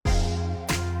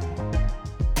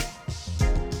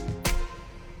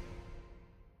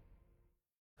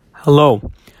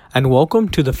Hello, and welcome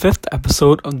to the 5th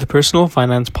episode of the Personal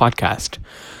Finance Podcast.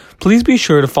 Please be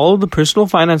sure to follow the Personal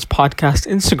Finance Podcast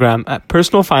Instagram at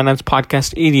Personal Finance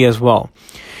Podcast 80 as well.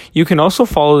 You can also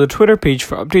follow the Twitter page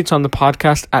for updates on the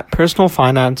podcast at Personal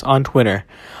Finance on Twitter.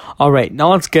 Alright,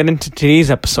 now let's get into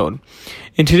today's episode.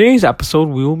 In today's episode,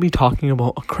 we will be talking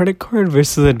about a credit card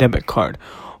versus a debit card.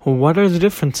 What are the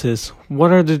differences?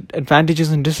 What are the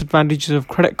advantages and disadvantages of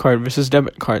credit card versus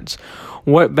debit cards?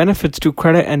 What benefits do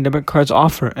credit and debit cards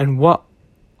offer? And what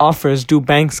offers do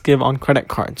banks give on credit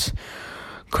cards?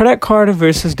 Credit card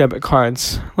versus debit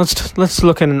cards. Let's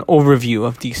look at an overview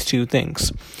of these two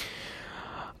things.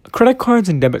 Credit cards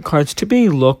and debit cards typically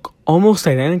look almost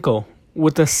identical,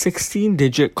 with a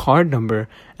 16-digit card number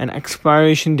and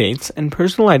expiration dates and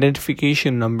personal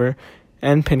identification number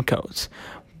and PIN codes.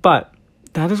 But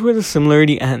that is where the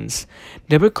similarity ends.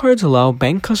 Debit cards allow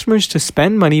bank customers to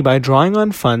spend money by drawing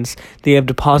on funds they have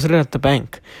deposited at the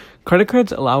bank. Credit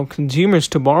cards allow consumers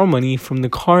to borrow money from the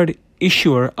card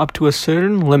issuer up to a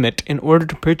certain limit in order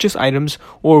to purchase items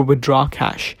or withdraw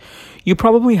cash. You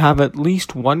probably have at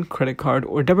least one credit card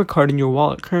or debit card in your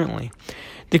wallet currently.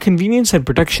 The convenience and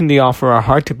protection they offer are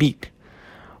hard to beat,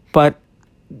 but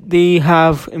they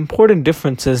have important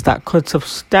differences that could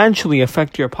substantially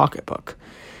affect your pocketbook.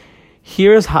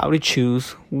 Here is how to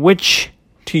choose which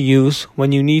to use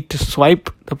when you need to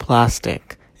swipe the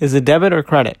plastic. Is it debit or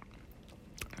credit?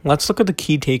 Let's look at the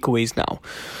key takeaways now.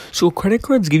 So credit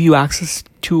cards give you access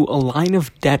to a line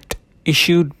of debt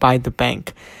issued by the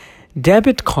bank.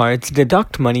 Debit cards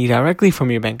deduct money directly from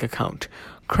your bank account.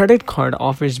 Credit card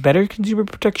offers better consumer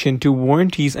protection to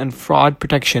warranties and fraud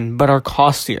protection, but are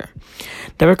costlier.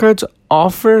 Debit cards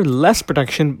offer less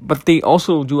protection, but they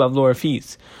also do have lower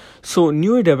fees. So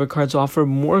newer debit cards offer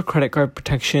more credit card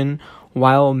protection,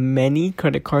 while many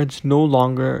credit cards no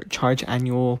longer charge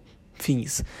annual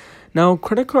fees. Now,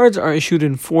 credit cards are issued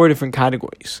in 4 different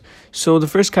categories. So the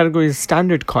first category is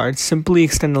standard cards, simply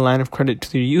extend the line of credit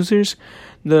to their users.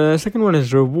 The second one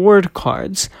is reward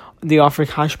cards. They offer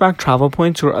cashback, travel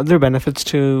points, or other benefits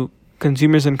to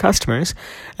consumers and customers.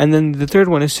 And then the third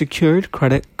one is secured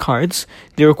credit cards.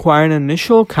 They require an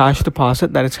initial cash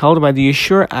deposit that is held by the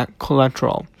issuer at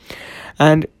collateral.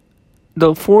 And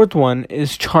the fourth one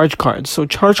is charge cards. So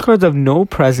charge cards have no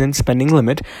present spending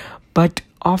limit, but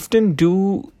often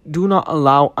do not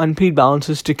allow unpaid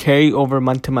balances to carry over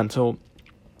month to month. So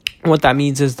what that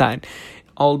means is that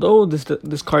although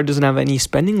this card doesn't have any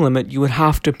spending limit, you would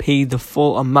have to pay the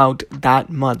full amount that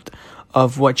month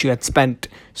of what you had spent.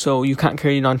 So you can't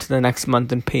carry it on to the next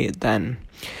month and pay it then.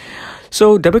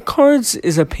 So debit cards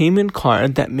is a payment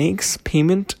card that makes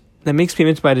payments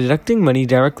by deducting money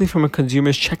directly from a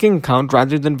consumer's checking account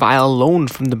rather than via a loan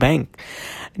from the bank.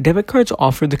 Debit cards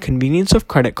offer the convenience of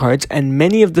credit cards and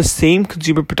many of the same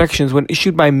consumer protections when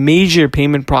issued by major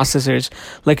payment processors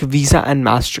like Visa and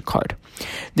MasterCard.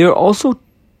 There are also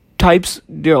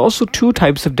two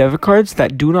types of debit cards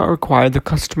that do not require the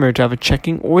customer to have a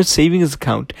checking or savings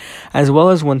account, as well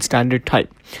as one standard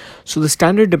type. So the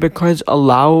standard debit cards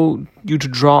allow you to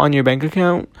draw on your bank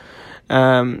account,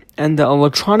 and the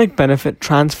electronic benefit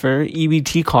transfer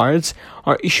EBT cards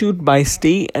are issued by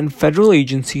state and federal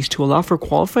agencies to allow for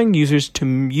qualifying users to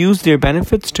use their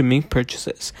benefits to make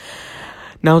purchases.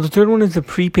 Now, the third one is the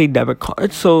prepaid debit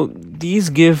card. So these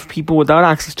give people without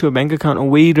access to a bank account a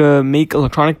way to make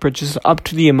electronic purchases up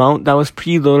to the amount that was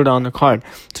preloaded on the card.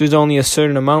 So there's only a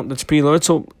certain amount that's preloaded.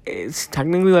 So it's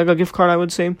technically like a gift card, I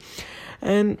would say.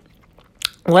 And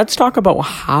let's talk about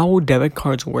how debit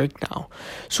cards work now.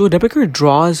 So a debit card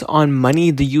draws on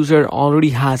money the user already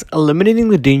has, eliminating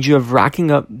the danger of racking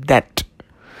up debt.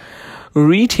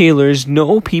 Retailers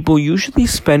know people usually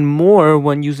spend more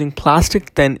when using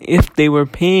plastic than if they were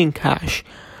paying cash.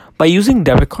 By using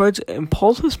debit cards,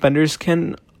 impulsive spenders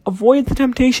can avoid the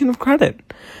temptation of credit.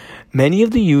 Many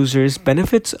of the users'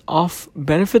 benefits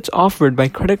offered by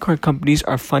credit card companies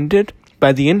are funded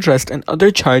by the interest and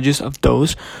other charges of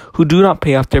those who do not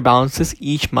pay off their balances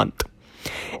each month.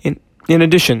 In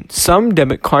addition, some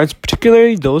debit cards,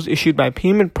 particularly those issued by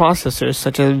payment processors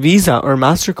such as Visa or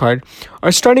MasterCard,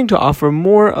 are starting to offer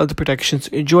more of the protections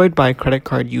enjoyed by credit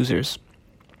card users.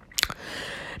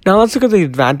 Now let's look at the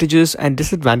advantages and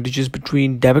disadvantages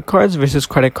between debit cards versus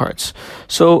credit cards.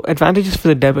 So advantages for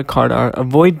the debit card are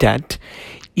avoid debt,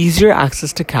 easier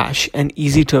access to cash, and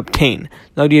easy to obtain.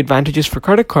 Now the advantages for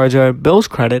credit cards are bills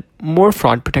credit, more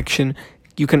fraud protection,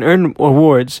 you can earn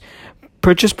rewards,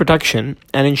 purchase protection,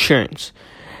 and insurance.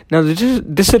 Now the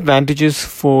disadvantages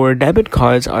for debit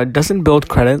cards are doesn't build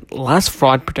credit, less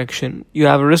fraud protection, you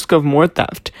have a risk of more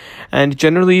theft, and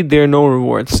generally there are no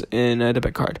rewards in a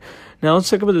debit card. Now let's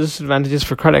talk about the disadvantages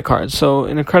for credit cards. So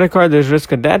in a credit card, there's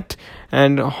risk of debt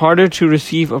and harder to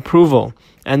receive approval,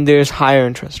 and there's higher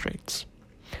interest rates.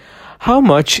 How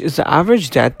much is the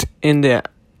average debt in an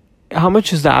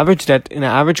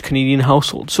average Canadian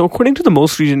household? So according to the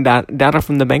most recent data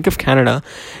from the Bank of Canada,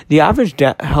 the average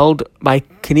debt held by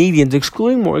Canadians,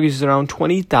 excluding mortgages, is around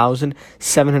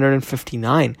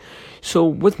 $20,759. So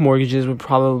with mortgages would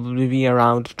probably be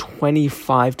around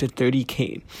 25 to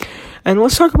 30K. And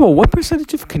let's talk about what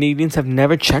percentage of Canadians have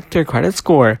never checked their credit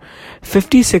score.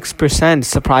 56%,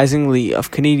 surprisingly,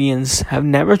 of Canadians have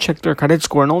never checked their credit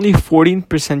score, and only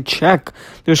 14% check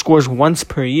their scores once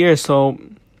per year. So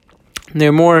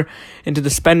they're more into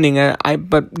the spending.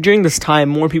 But during this time,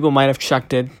 more people might have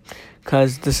checked it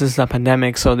because this is a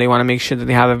pandemic. So they want to make sure that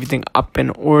they have everything up in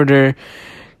order,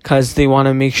 because they want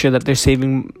to make sure that they're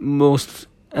saving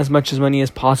as much as money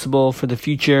as possible for the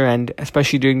future, and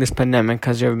especially during this pandemic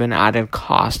because there have been added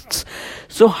costs.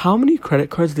 So how many credit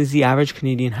cards does the average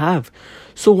Canadian have?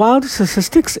 So while the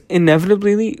statistics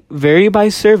inevitably vary by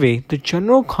survey, the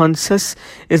general consensus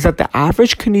is that the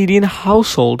average Canadian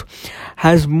household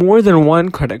has more than one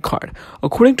credit card.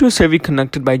 According to a survey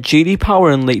conducted by J.D.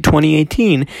 Power in late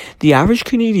 2018, the average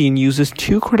Canadian uses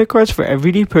 2 credit cards for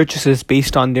everyday purchases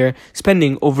based on their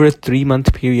spending over a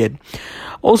 3-month period.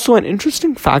 Also, an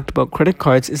interesting fact about credit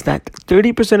cards is that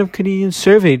 30% of Canadians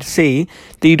surveyed say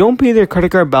they don't pay their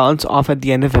credit card balance off at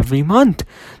the end of every month.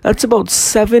 That's about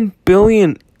 $7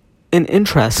 billion in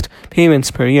interest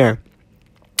payments per year.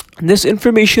 This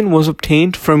information was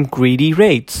obtained from Greedy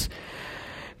Rates.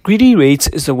 Greedy Rates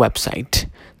is a website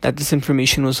that this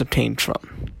information was obtained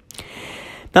from.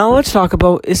 Now let's talk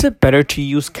about, is it better to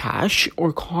use cash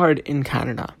or card in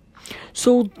Canada?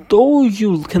 So though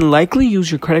you can likely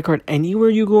use your credit card anywhere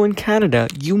you go in Canada,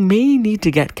 you may need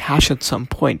to get cash at some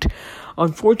point.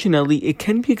 Unfortunately, it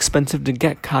can be expensive to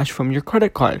get cash from your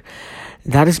credit card.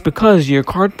 That is because your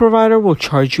card provider will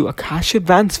charge you a cash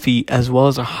advance fee as well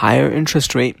as a higher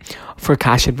interest rate for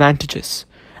cash advances.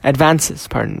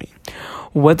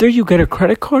 Whether you get a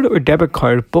credit card or debit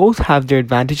card, both have their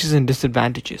advantages and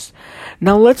disadvantages.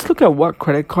 Now let's look at what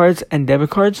credit cards and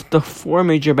debit cards the 4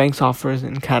 major banks offer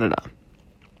in Canada.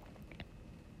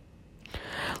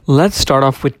 Let's start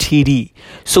off with TD.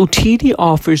 So TD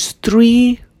offers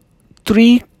three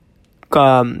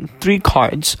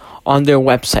cards on their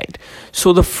website.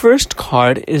 So the first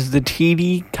card is the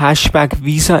TD Cashback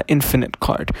Visa Infinite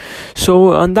card.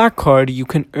 So on that card, you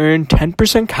can earn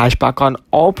 10% cashback on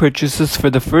all purchases for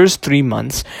the first 3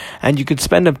 months, and you could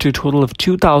spend up to a total of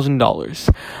 $2,000.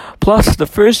 Plus, the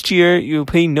first year, you'll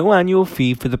pay no annual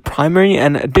fee for the primary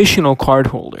and additional card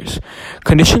holders.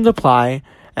 Conditions apply,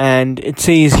 and it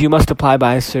says you must apply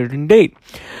by a certain date.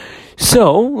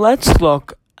 So let's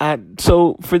look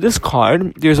so for this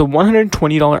card, there's a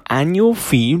 $120 annual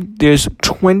fee, there's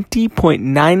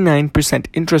 20.99%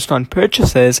 interest on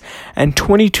purchases, and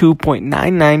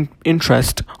 22.99%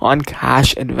 interest on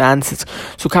cash advances.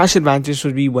 So cash advances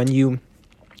would be when you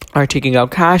are taking out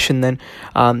cash, and then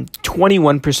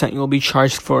 21% you'll be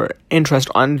charged for interest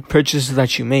on purchases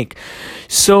that you make.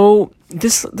 So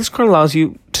this card allows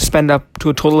you to spend up to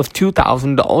a total of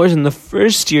 $2,000. In the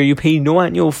first year, you pay no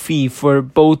annual fee for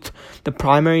both the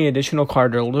primary and additional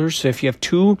card holders. So if you have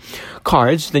 2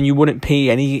 cards, then you wouldn't pay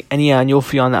any annual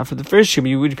fee on that for the first year, but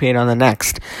you would pay it on the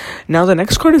next. Now, the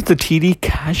next card is the TD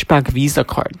Cashback Visa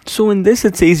card. So in this,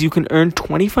 it says you can earn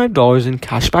 $25 in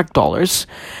cashback dollars,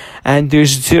 and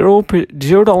there's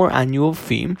 $0 annual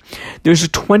fee. There's a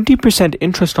 20%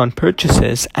 interest on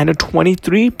purchases and a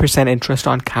 23% interest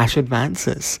on cash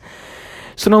advances.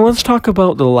 So now let's talk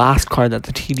about the last card that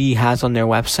the TD has on their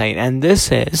website, and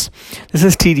this is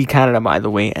TD Canada, by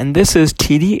the way, and this is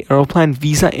TD Aeroplan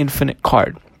Visa Infinite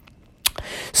card.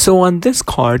 So on this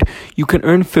card, you can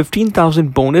earn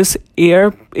 15,000 bonus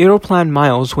Aeroplan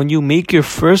miles when you make your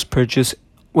first purchase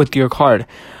with your card.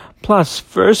 Plus,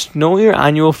 first, know your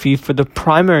annual fee for the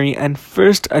primary and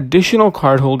first additional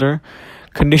card holder.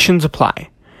 Conditions apply.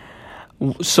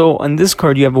 So on this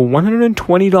card, you have a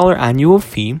 $120 annual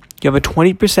fee, you have a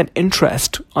 20%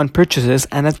 interest on purchases,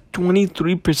 and a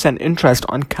 23% interest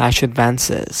on cash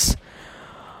advances.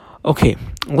 Okay,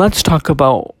 let's talk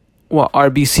about what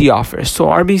RBC offers. So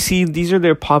RBC, these are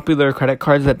their popular credit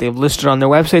cards that they've listed on their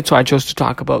website, so I chose to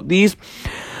talk about these.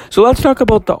 So let's talk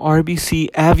about the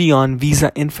RBC Avion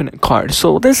Visa Infinite card.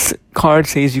 So this card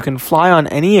says you can fly on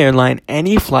any airline,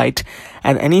 any flight,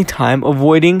 at any time.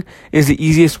 Avoiding is the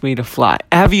easiest way to fly.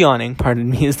 Avioning,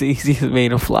 is the easiest way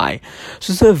to fly.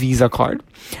 So it's a Visa card.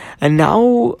 And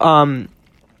now,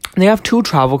 They have 2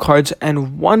 travel cards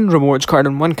and 1 rewards card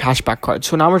and 1 cashback card.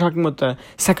 So now we're talking about the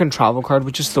second travel card,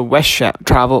 which is the WestJet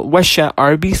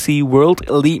RBC World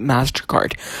Elite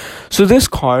MasterCard. So this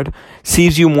card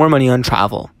saves you more money on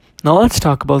travel. Now let's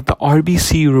talk about the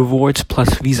RBC Rewards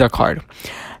Plus Visa card.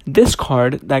 This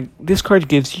card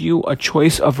gives you a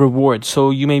choice of rewards.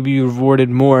 So you may be rewarded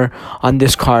more on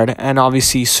this card, and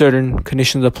obviously certain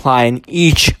conditions apply in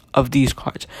each of these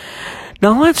cards.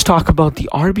 Now let's talk about the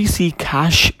RBC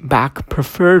Cashback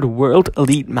Preferred World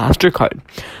Elite MasterCard.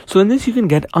 So in this you can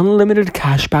get unlimited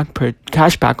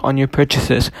cashback on your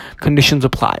purchases. Conditions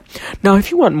apply. Now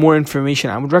if you want more information,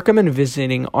 I would recommend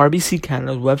visiting RBC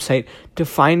Canada's website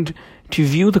to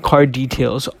view the card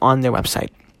details on their website.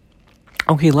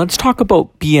 Okay, let's talk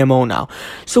about BMO now.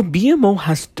 So BMO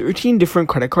has 13 different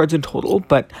credit cards in total,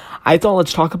 but I thought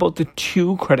let's talk about the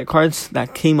 2 credit cards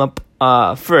that came up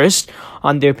first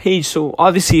on their page. So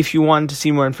obviously if you want to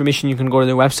see more information, you can go to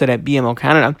their website at BMO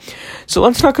Canada. So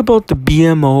let's talk about the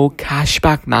BMO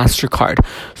Cashback MasterCard.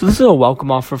 So this is a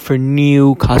welcome offer for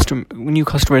new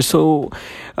customers. So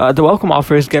the welcome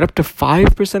offers get up to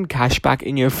 5% cashback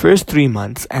in your first 3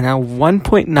 months and a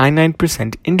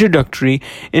 1.99% introductory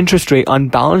interest rate on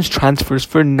balance transfers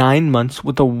for 9 months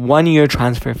with a 1-year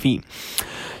transfer fee.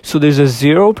 So there's a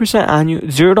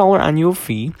 $0 annual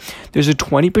fee. There's a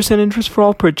 20% interest for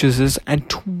all purchases and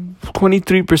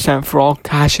 23% for all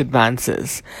cash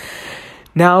advances.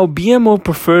 Now, BMO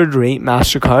Preferred Rate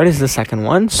MasterCard is the second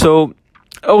one. So,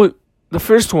 the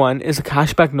first one is a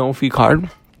cashback no fee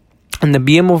card. And the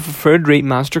BMO Preferred Rate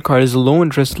MasterCard is a low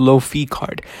interest, low fee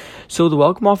card. So the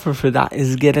welcome offer for that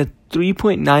is get a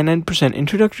 3.99%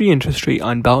 introductory interest rate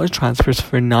on balance transfers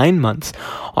for 9 months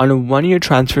on a 1-year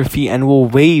transfer fee, and will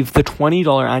waive the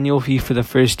 $20 annual fee for the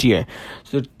first year.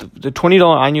 So the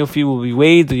 $20 annual fee will be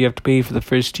waived that you have to pay for the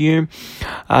first year.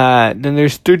 Then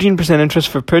there's 13% interest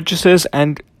for purchases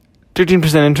and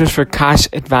 13% interest for cash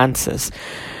advances.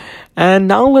 And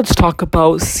now let's talk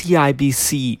about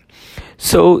CIBC.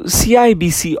 So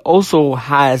CIBC also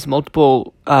has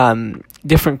multiple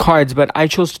different cards, but I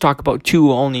chose to talk about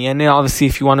 2 only. And then obviously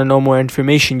if you want to know more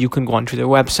information, you can go onto their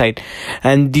website.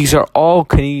 And these are all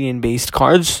Canadian-based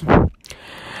cards.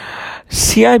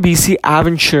 CIBC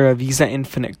Aventura Visa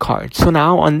Infinite card. So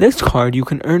now on this card, you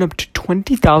can earn up to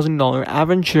 $20,000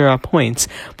 Aventura points,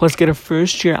 plus get a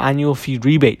first-year annual fee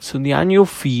rebate. So the annual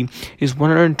fee is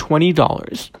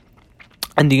 $120.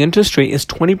 And the interest rate is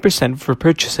 20% for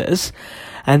purchases.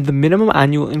 And the minimum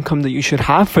annual income that you should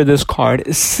have for this card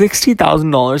is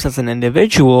 $60,000 as an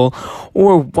individual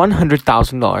or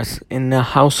 $100,000 in a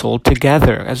household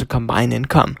together as a combined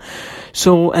income.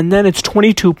 So, and then it's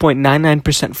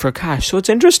 22.99% for cash. So it's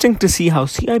interesting to see how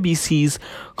CIBC's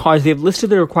cards, they've listed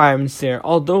the requirements there.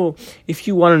 Although, if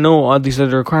you want to know all these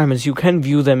other requirements, you can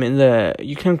view them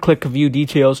you can click view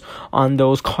details on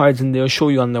those cards and they'll show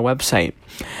you on their website.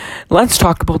 Let's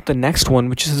talk about the next one,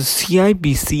 which is the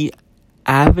CIBC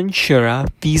Aventura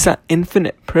Visa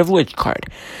Infinite Privilege card.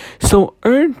 So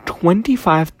earn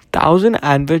 25,000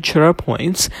 Aventura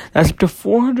points. That's up to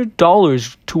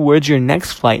 $400 towards your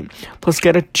next flight, plus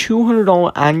get a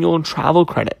 $200 annual travel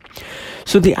credit.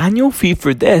 So the annual fee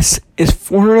for this is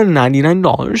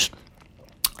 $499.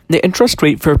 The interest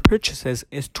rate for purchases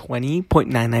is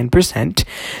 20.99%.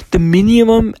 The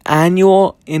minimum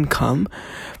annual income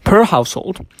per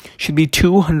household should be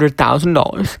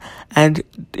 $200,000, and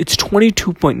it's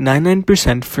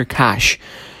 22.99% for cash.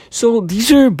 So these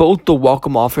are both the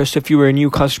welcome offers if you were a new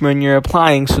customer and you're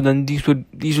applying. So then these would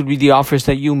be the offers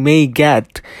that you may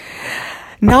get.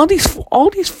 Now all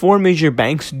these 4 major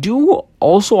banks do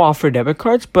also offer debit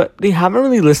cards, but they haven't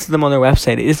really listed them on their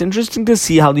website. It is interesting to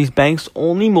see how these banks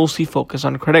only mostly focus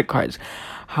on credit cards.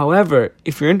 However,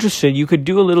 if you're interested, you could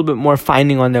do a little bit more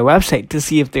finding on their website to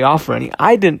see if they offer any.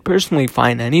 I didn't personally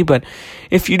find any, but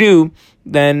if you do,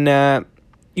 then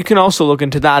you can also look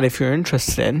into that if you're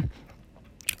interested.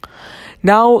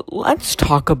 Now, let's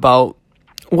talk about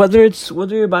whether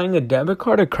you're buying a debit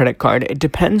card or credit card. It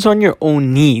depends on your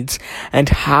own needs and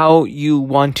how you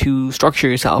want to structure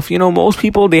yourself. You know, most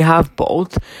people, they have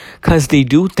both because they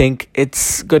do think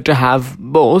it's good to have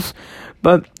both.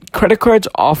 But credit cards,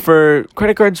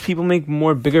 people make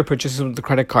more bigger purchases with the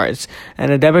credit cards. And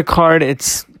a debit card,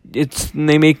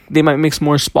 they might make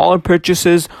more smaller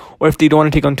purchases, or if they don't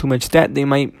want to take on too much debt, they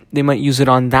might use it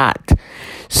on that.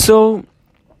 So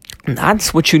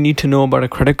that's what you need to know about a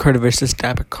credit card versus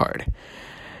debit card.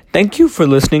 Thank you for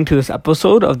listening to this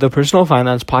episode of the Personal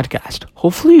Finance Podcast.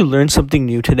 Hopefully you learned something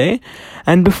new today.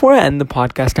 And before I end the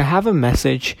podcast, I have a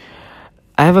message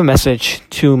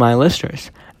to my listeners.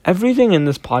 Everything in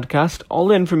this podcast, all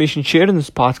the information shared in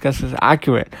this podcast is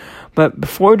accurate. But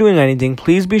before doing anything,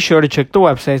 please be sure to check the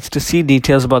websites to see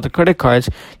details about the credit cards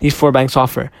these 4 banks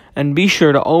offer. And be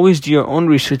sure to always do your own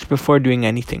research before doing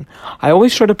anything. I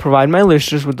always try to provide my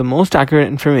listeners with the most accurate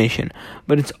information,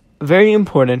 but it's very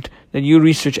important that you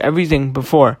research everything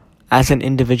before as an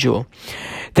individual.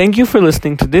 Thank you for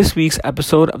listening to this week's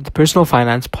episode of the Personal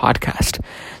Finance Podcast.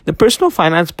 The Personal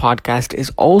Finance Podcast is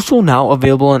also now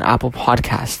available on Apple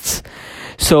Podcasts.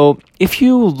 So if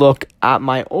you look at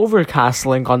my Overcast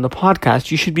link on the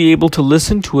podcast, you should be able to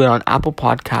listen to it on Apple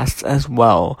Podcasts as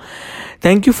well.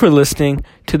 Thank you for listening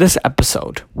to this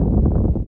episode.